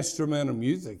the instrumental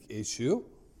music issue.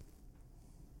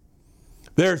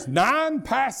 There's 9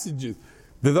 passages.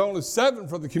 There's only 7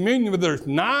 for the communion, but there's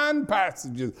 9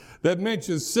 passages that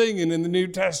mention singing in the New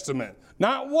Testament.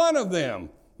 Not one of them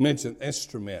mentions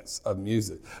instruments of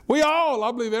music.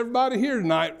 I believe everybody here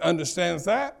tonight understands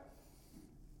that.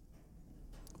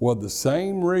 Well, the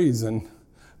same reason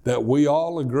that we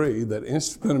all agree that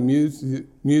instrumental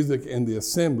music in the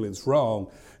assembly is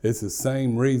wrong, it's the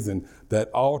same reason that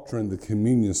altering the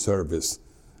communion service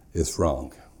is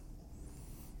wrong.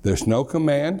 There's no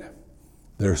command,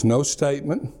 there's no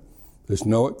statement, there's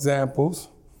no examples,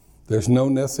 there's no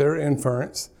necessary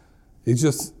inference.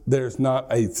 There's not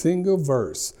a single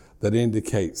verse that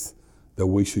indicates that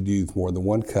we should use more than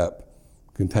 1 cup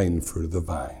containing fruit of the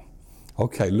vine.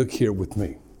 Okay, look here with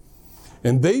me.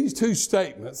 In these 2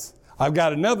 statements, I've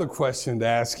got another question to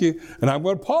ask you, and I'm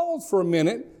going to pause for a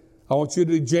minute. I want you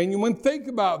to genuinely think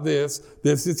about this.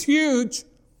 This is huge.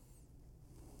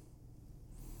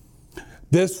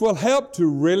 This will help to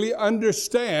really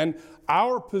understand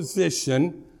our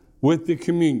position with the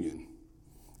communion.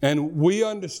 And we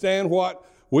understand what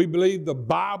we believe the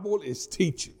Bible is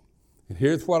teaching. And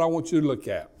here's what I want you to look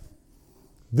at.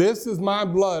 This is my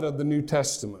blood of the New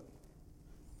Testament.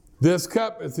 This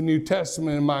cup is the New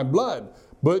Testament in my blood.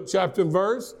 Book, chapter, and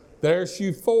verse, there's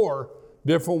you 4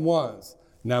 different ones.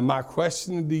 Now my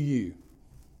question to you,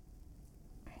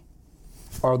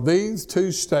 are these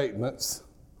 2 statements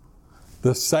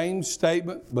the same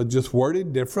statement but just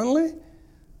worded differently?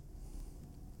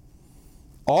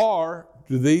 Or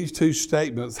do these 2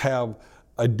 statements have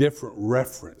a different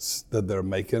reference that they're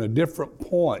making, a different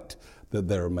point that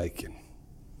they're making?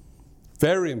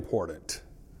 Very important.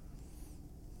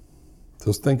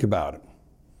 So think about it.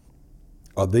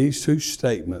 Are these 2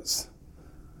 statements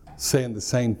saying the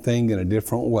same thing in a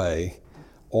different way,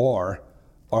 or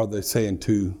are they saying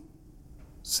 2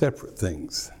 separate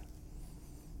things?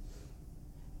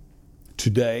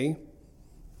 Today,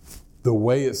 the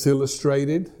way it's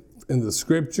illustrated in the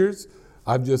scriptures,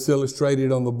 I've just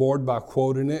illustrated on the board by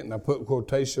quoting it, and I put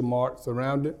quotation marks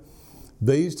around it.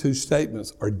 These 2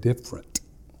 statements are different.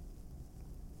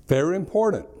 Very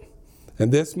important.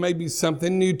 And this may be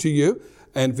something new to you.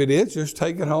 And if it is, just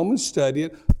take it home and study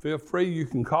it. Feel free. You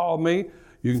can call me.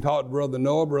 You can talk to Brother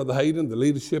Noah, Brother Hayden, the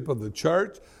leadership of the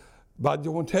church. But I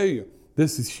want to tell you,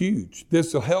 this is huge.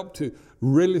 This will help to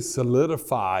really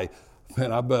solidify,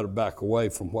 man, I better back away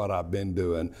from what I've been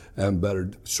doing and better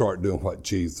start doing what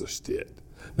Jesus did.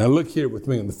 Now look here with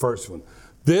me in the first one.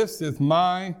 This is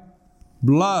my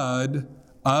blood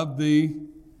of the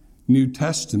New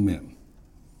Testament.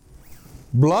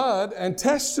 Blood and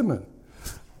testament.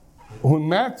 When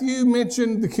Matthew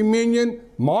mentioned the communion,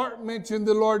 Mark mentioned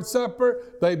the Lord's Supper,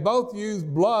 they both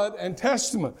used blood and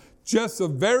testament. Just the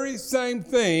very same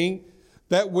thing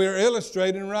that we're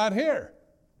illustrating right here.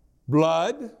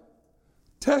 Blood,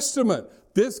 testament.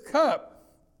 This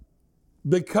cup,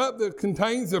 the cup that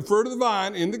contains the fruit of the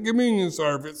vine in the communion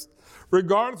service,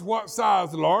 regardless of what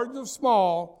size, large or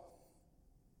small,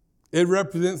 it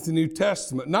represents the New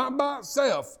Testament. Not by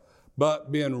itself,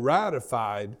 but being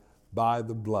ratified by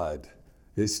the blood.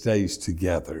 It stays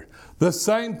together. The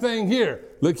same thing here.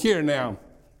 Look here now.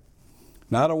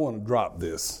 Now I don't want to drop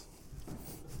this.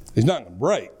 It's not going to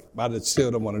break, but I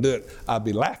still don't want to do it. I'll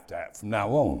be laughed at from now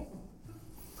on.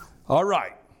 All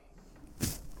right.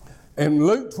 In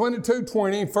Luke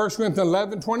 22:20, 1 Corinthians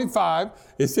 11:25,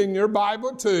 it's in your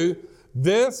Bible too.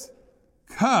 This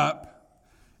cup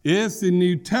is the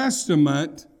New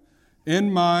Testament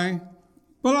in my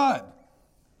blood.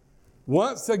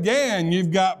 Once again,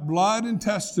 you've got blood and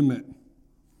testament.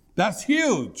 That's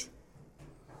huge.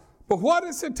 But what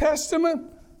is a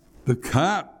testament? The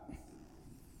cup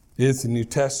is the New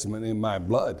Testament in my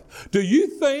blood. Do you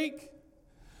think,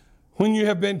 when you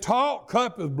have been taught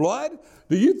cup is blood,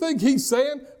 do you think he's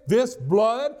saying this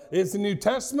blood is the New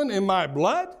Testament in my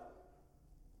blood?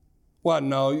 Well,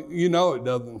 no, you know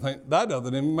that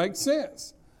doesn't even make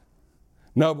sense.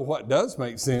 No, but what does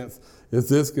make sense is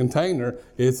this container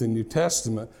is the New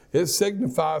Testament. It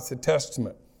signifies the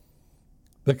testament,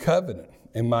 the covenant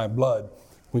in my blood.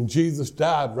 When Jesus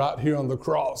died right here on the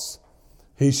cross,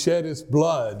 he shed his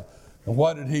blood. And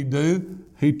what did he do?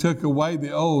 He took away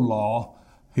the old law.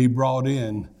 He brought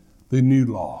in the new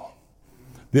law.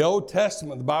 The Old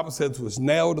Testament, the Bible says, was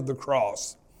nailed to the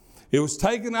cross. It was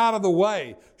taken out of the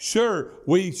way. Sure,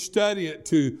 we study it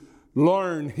to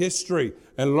learn history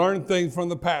and learn things from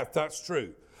the past. That's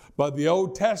true. But the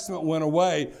Old Testament went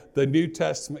away. The New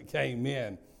Testament came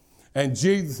in. And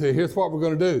Jesus said, here's what we're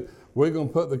going to do. We're going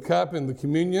to put the cup in the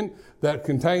communion that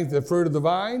contains the fruit of the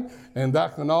vine, and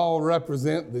that can all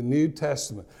represent the New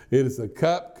Testament. It is the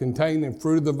cup containing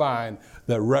fruit of the vine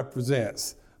that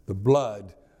represents the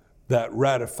blood that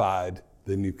ratified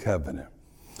the new covenant.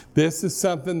 This is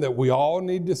something that we all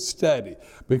need to study,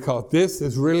 because this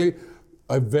is really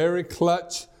a very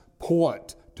clutch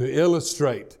point to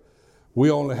illustrate we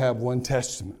only have one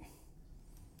testament.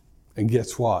 And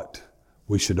guess what?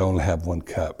 We should only have one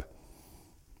cup.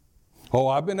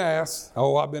 I've been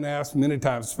asked many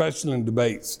times, especially in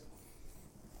debates.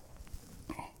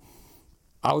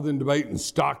 I was in debate in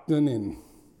Stockton, in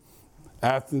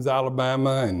Athens,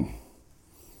 Alabama, and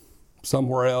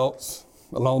somewhere else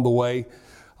along the way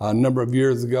a number of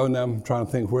years ago. Now I'm trying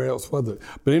to think where else was it.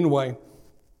 But anyway,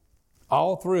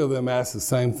 all three of them asked the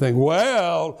same thing.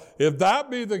 Well, if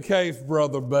that be the case,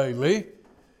 Brother Bailey,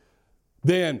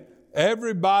 then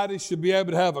everybody should be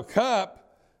able to have a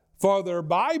cup for their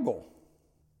Bible.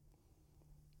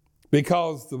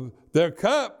 Because their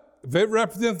cup, if it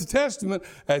represents the Testament,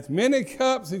 as many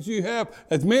cups as you have,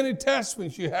 as many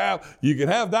testaments you can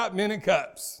have that many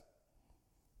cups.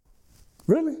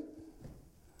 Really?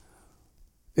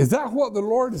 Is that what the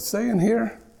Lord is saying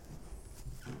here?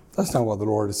 That's not what the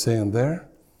Lord is saying there.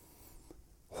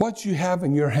 What you have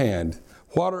in your hand,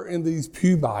 what are in these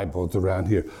pew Bibles around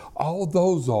here, all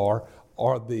those are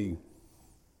the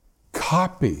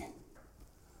copy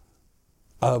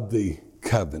of the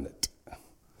covenant.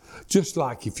 Just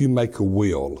like if you make a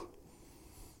will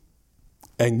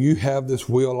and you have this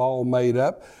will all made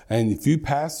up, and if you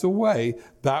pass away,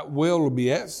 that will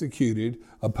be executed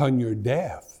upon your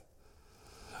death.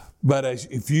 But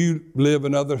if you live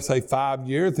another, say, 5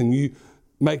 years and you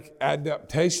make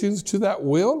adaptations to that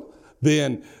will,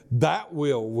 then that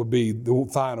will be the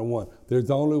final one.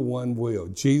 There's only one will.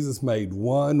 Jesus made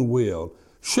one will.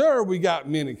 Sure, we got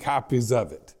many copies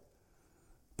of it.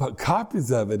 But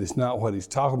copies of it is not what he's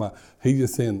talking about. He's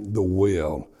just saying the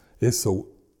will. It's the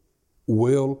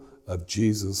will of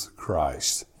Jesus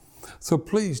Christ. So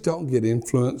please don't get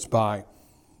influenced by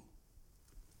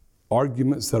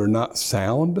arguments that are not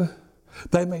sound.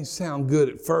 They may sound good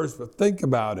at first, but think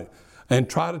about it and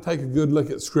try to take a good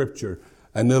look at Scripture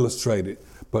and illustrate it.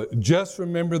 But just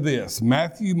remember this: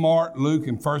 Matthew, Mark, Luke,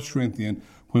 and 1 Corinthians,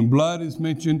 when blood is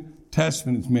mentioned,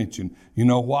 testament is mentioned. You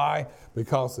know why?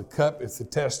 Because the cup is the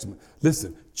testament.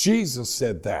 Listen, Jesus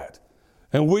said that.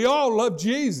 And we all love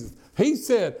Jesus. He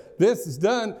said, this is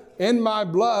done in my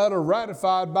blood or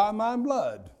ratified by my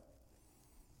blood.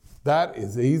 That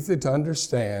is easy to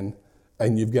understand,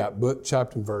 and you've got book,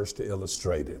 chapter, and verse to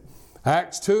illustrate it.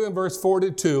 Acts 2 and verse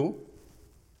 42,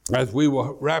 as we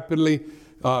will rapidly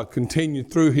continue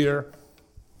through here.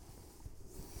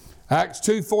 Acts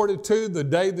 2:42, the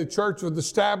day the church was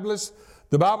established,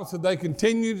 The Bible said they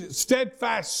continued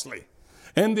steadfastly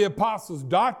in the apostles'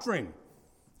 doctrine,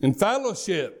 in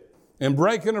fellowship, in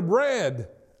breaking of bread,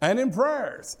 and in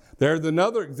prayers. There's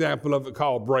another example of it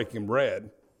called breaking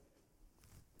bread.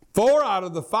 4 out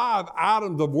of the 5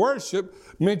 items of worship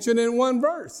mentioned in one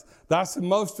verse. That's the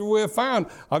most we have found.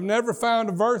 I've never found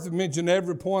a verse that mentioned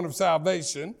every point of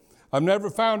salvation. I've never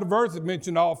found a verse that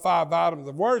mentioned all 5 items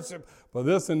of worship, but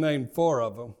this one named 4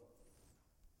 of them.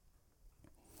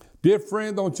 Dear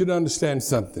friend, I want you to understand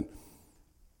something.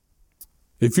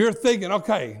 If you're thinking,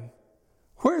 okay,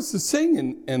 where's the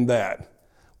singing in that?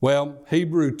 Well,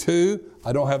 Hebrew 2,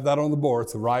 I don't have that on the board,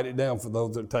 so write it down for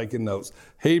those that are taking notes.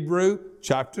 Hebrew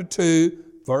chapter 2,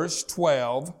 verse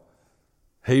 12.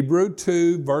 Hebrew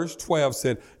 2, verse 12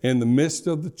 said, in the midst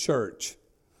of the church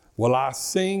will I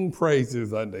sing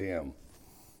praises unto him.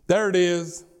 There it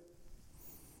is.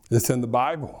 It's in the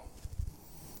Bible.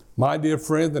 My dear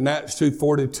friend, in Acts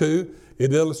 2:42,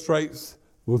 it illustrates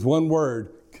with one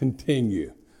word,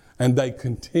 continue. And they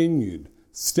continued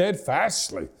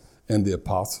steadfastly in the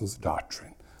apostles'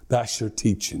 doctrine. That's your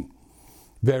teaching.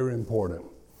 Very important.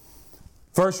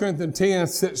 1 Corinthians 10,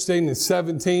 16, and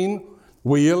 17,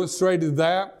 we illustrated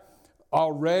that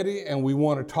already, and we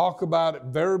want to talk about it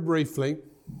very briefly.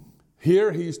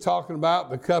 Here he's talking about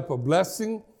the cup of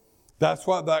blessing. That's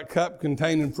what that cup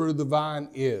containing fruit of the vine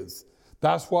is.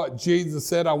 That's what Jesus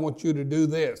said, I want you to do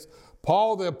this.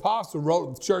 Paul the apostle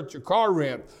wrote to the church of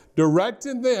Corinth,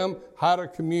 directing them how to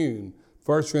commune.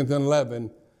 1 Corinthians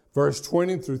 11, verse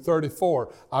 20 through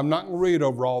 34. I'm not going to read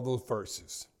over all those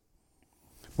verses.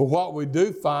 But what we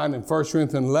do find in 1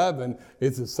 Corinthians 11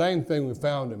 is the same thing we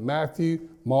found in Matthew,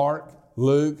 Mark,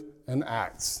 Luke, and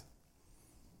Acts.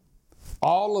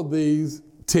 All of these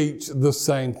teach the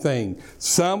same thing.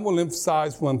 Some will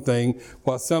emphasize one thing,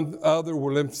 while some other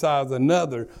will emphasize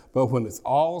another. But when it's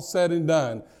all said and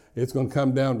done, it's going to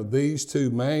come down to these 2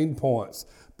 main points.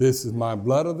 This is my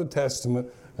blood of the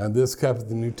testament, and this cup of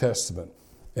the New Testament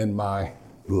in my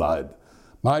blood.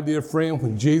 My dear friend,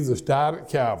 when Jesus died at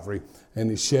Calvary and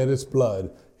he shed his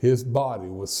blood, his body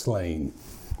was slain.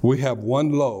 We have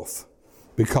one loaf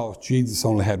because Jesus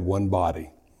only had one body.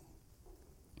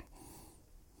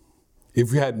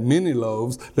 If we had many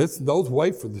loaves, those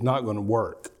wafers are not going to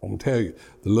work. I'm going to tell you,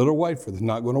 the little wafers are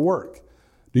not going to work.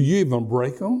 Do you even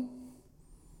break them?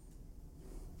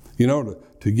 You know,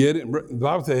 to get it, the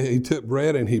Bible says he took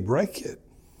bread and he break it.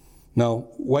 No,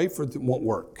 wafers won't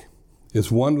work. It's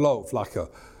one loaf, like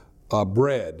a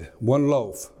bread, one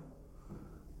loaf.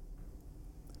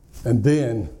 And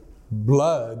then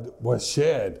blood was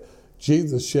shed.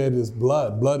 Jesus shed his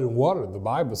blood and water, the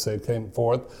Bible said, came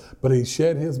forth, but he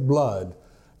shed his blood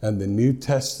and the New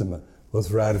Testament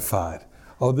was ratified.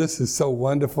 Oh, this is so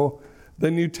wonderful.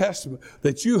 The New Testament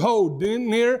that you hold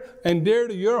near and dear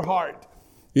to your heart.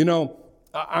 You know,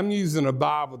 I'm using a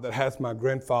Bible that has my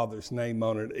grandfather's name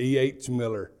on it, E.H.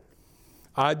 Miller.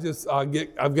 I've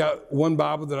got one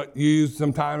Bible that I use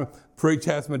sometimes, preach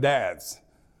has my dad's.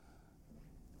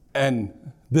 And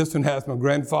this one has my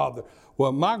grandfather.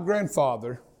 Well, my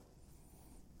grandfather,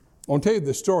 I'll tell you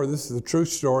the story. This is a true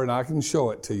story, and I can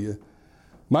show it to you.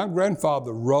 My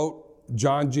grandfather wrote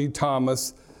John G.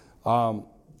 Thomas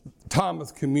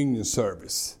Communion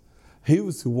Service. He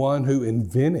was the one who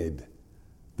invented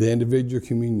the individual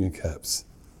communion cups.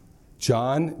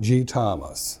 John G.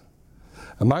 Thomas.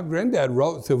 And my granddad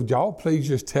wrote and said, would y'all please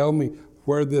just tell me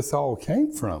where this all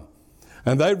came from?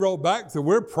 And they wrote back and said,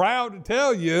 we're proud to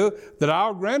tell you that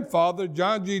our grandfather,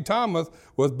 John G. Thomas,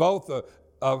 was both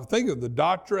the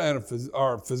doctor and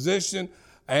a physician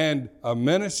and a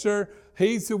minister.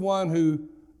 He's the one who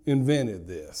invented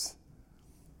this.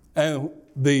 And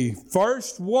the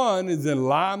first one is in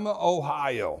Lima,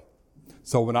 Ohio.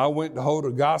 So when I went to hold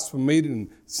a gospel meeting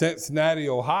in Cincinnati,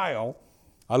 Ohio,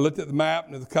 I looked at the map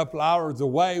and it's a couple hours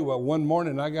away. Well, one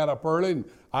morning I got up early and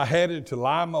I headed to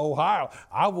Lima, Ohio.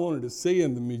 I wanted to see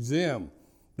in the museum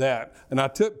that. And I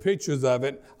took pictures of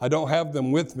it. I don't have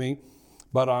them with me,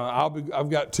 but I've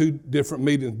got 2 different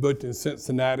meetings booked in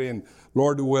Cincinnati, and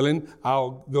Lord willing,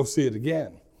 I'll go see it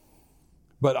again.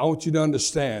 But I want you to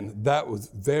understand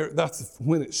that's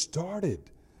when it started.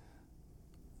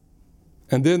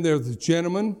 And then there's a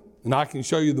gentleman, and I can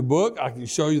show you the book, I can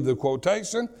show you the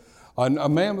quotation, a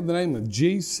man by the name of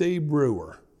G.C.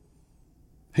 Brewer.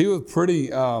 He was pretty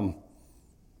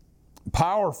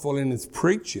powerful in his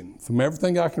preaching from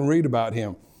everything I can read about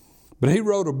him. But he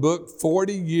wrote a book,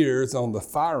 40 Years on the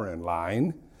Firing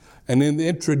Line. And in the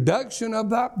introduction of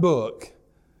that book,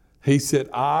 he said,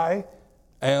 I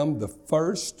am the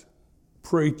first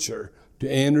preacher to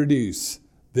introduce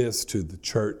this to the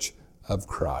Church of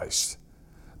Christ.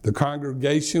 The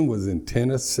congregation was in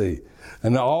Tennessee.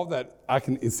 And all that,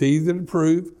 it's easy to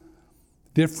prove.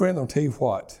 Dear friend, I'll tell you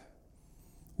what.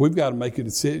 We've got to make a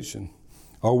decision.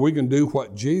 Are we going to do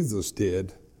what Jesus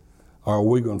did, or are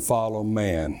we going to follow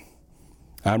man?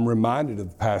 I'm reminded of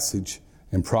the passage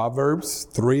in Proverbs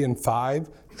 3 and 5.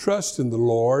 Trust in the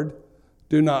Lord.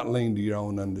 Do not lean to your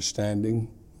own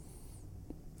understanding.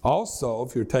 Also,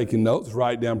 if you're taking notes,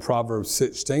 write down Proverbs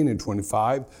 16 and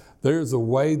 25. There's a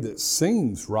way that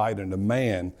seems right unto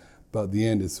man, but the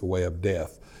end is the way of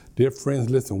death. Dear friends,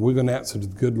 listen, we're going to answer to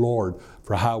the good Lord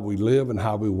for how we live and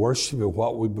how we worship and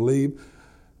what we believe,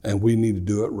 and we need to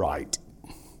do it right.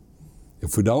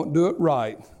 If we don't do it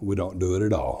right, we don't do it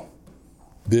at all.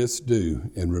 This do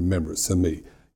in remembrance of me.